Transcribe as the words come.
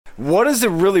What is the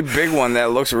really big one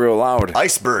that looks real loud?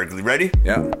 Iceberg. You ready?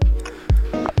 Yeah.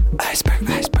 Iceberg.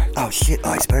 Oh, shit,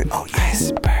 iceberg. Oh, yeah.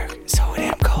 Iceberg. So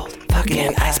damn cold.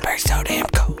 Fucking iceberg. So damn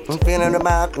cold. I'm feeling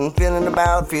about,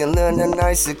 feeling an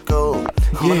icicle.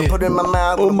 I'm gonna put it in my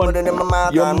mouth, put it in my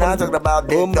mouth. I'm not talking about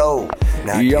dick, though.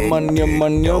 Yaman, come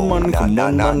on.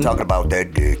 Not talking about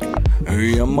that dick.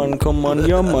 Yaman, come on.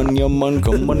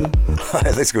 All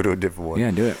right, let's go to a different one.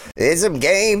 Yeah, do it. It's some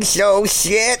game show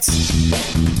shit.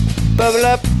 Bubble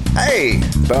up. Hey,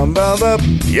 Bum, bum, bum.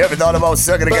 you ever thought about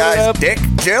sucking a guy's dick,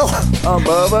 Jill?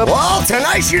 Well,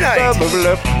 tonight's your night.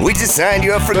 We just signed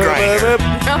you up for Grindr.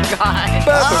 Oh, God.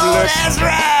 Oh, that's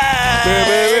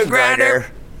right. Grindr.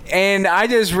 And I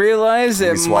just realized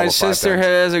that my sister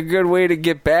has a good way to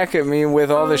get back at me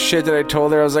with all the shit that I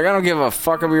told her. I was like, I don't give a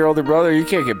fuck of your older brother. You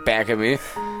can't get back at me.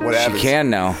 What happens? She can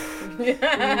now.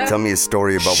 Tell me a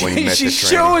story about when you met the tranny. She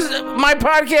shows my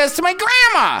podcast to my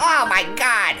grandma. Oh, my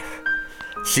God.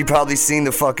 She probably seen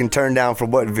the fucking turn down for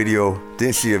what video,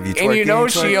 didn't she, of you twerking? And you know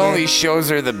she only shows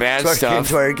her the bad stuff.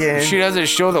 Twerking. She doesn't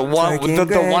show the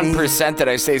 1% that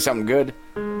I say something good.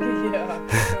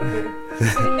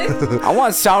 I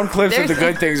want sound clips of the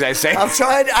good things I say. I'm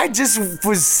trying. I just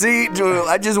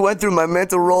went through my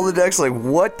mental Rolodex. Like,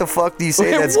 what the fuck do you say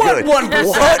that's good? 1%?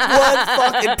 What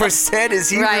fucking percent is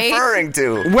he referring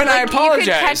to? When I apologize,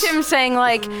 you could catch him saying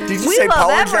like, "We love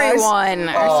apologize? everyone"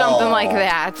 or something like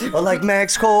that. Or like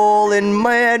Max Cole and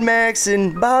Mad Max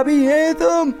and Bobby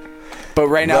Anthem. but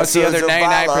right now it's the other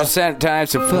Russell 99% time.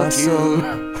 So fuck you.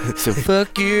 So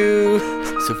fuck you.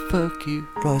 So fuck you.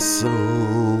 Russell.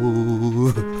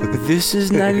 This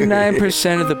is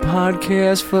 99% of the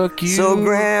podcast. Fuck you. So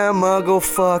grandma, go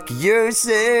fuck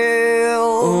yourself.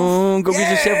 Go get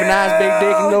yourself a nice big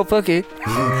dick and go fuck it.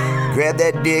 Grab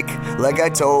that dick like I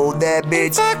told that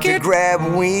bitch to grab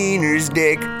Wiener's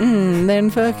dick. Then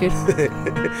fuck it.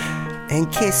 And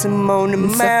kiss him on the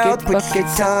mouth, put your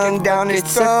tongue down his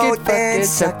throat, and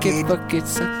suck it. Fuck it,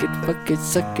 suck it, fuck it,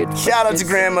 suck it. Shout out to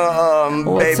Grandma,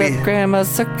 What's baby. up, Grandma?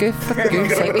 Suck it, fuck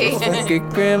it, suck it, fuck it,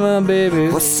 Grandma, baby.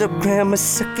 What's up, Grandma?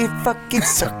 Suck it, fuck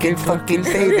it,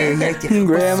 baby.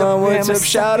 Grandma, what's up?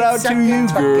 Shout out to you,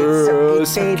 girl.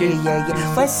 Suck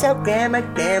it. What's up, Grandma?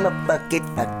 Grandma, fuck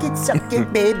it, suck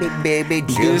it, baby.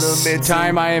 This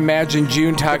time I imagine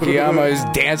Jun Takayama is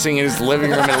dancing in his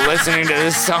living room and listening to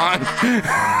this song.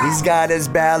 He's got his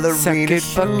ballerina shoes.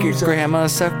 Suck it, fuck it, Grandma.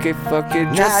 Suck it, fuck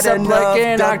it. Dress Not up like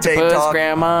an enough octopus, talk.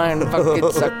 Grandma. And fuck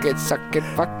it, suck it, suck it,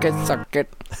 fuck it, suck it.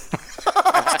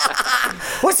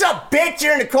 What's up, bitch?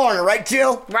 You're in the corner, right,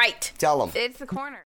 Jill? Right. Tell him. It's the corner.